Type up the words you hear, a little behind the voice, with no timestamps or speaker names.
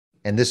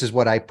And this is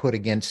what I put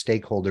against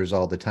stakeholders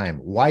all the time.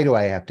 Why do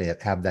I have to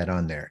have that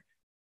on there?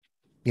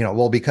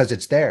 Well, because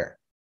it's there.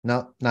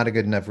 No, not a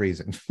good enough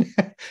reason.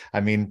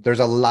 I mean,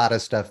 there's a lot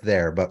of stuff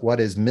there, but what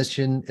is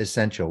mission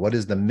essential? What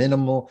is the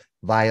minimal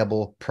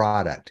viable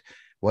product?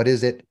 What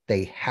is it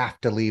they have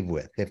to leave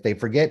with? If they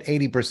forget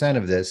 80%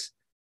 of this,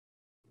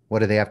 what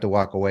do they have to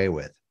walk away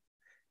with?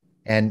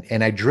 And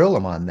I drill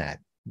them on that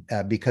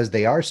because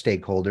they are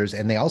stakeholders,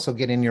 and they also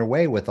get in your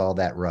way with all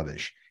that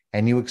rubbish.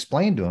 And you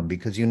explain to them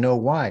because you know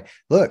why.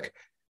 Look,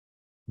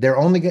 they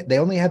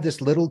only have this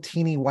little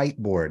teeny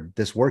whiteboard,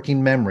 this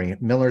working memory,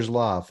 Miller's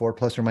Law, 4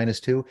 plus or minus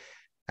 2.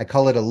 I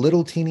call it a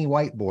little teeny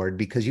whiteboard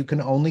because you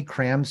can only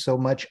cram so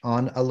much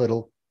on a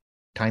little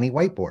tiny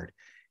whiteboard,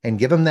 and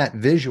give them that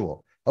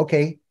visual.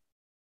 Okay,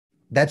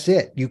 that's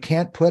it. You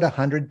can't put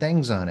 100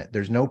 things on it.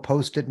 There's no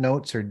post-it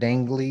notes or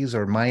danglies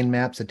or mind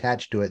maps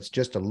attached to it. It's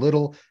just a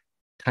little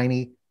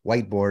tiny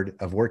whiteboard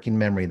of working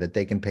memory that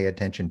they can pay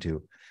attention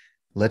to.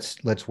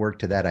 Let's work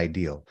to that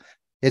ideal.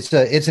 It's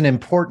an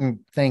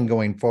important thing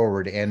going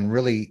forward, and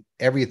really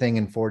everything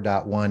in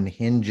 4.1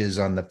 hinges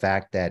on the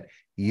fact that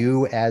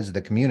you as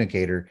the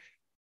communicator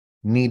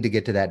need to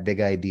get to that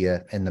big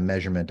idea and the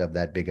measurement of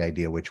that big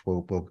idea, which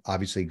we'll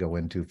obviously go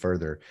into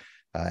further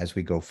as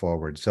we go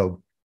forward.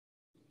 So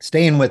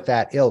staying with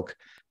that ilk,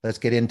 let's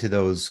get into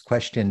those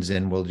questions,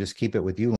 and we'll just keep it with you.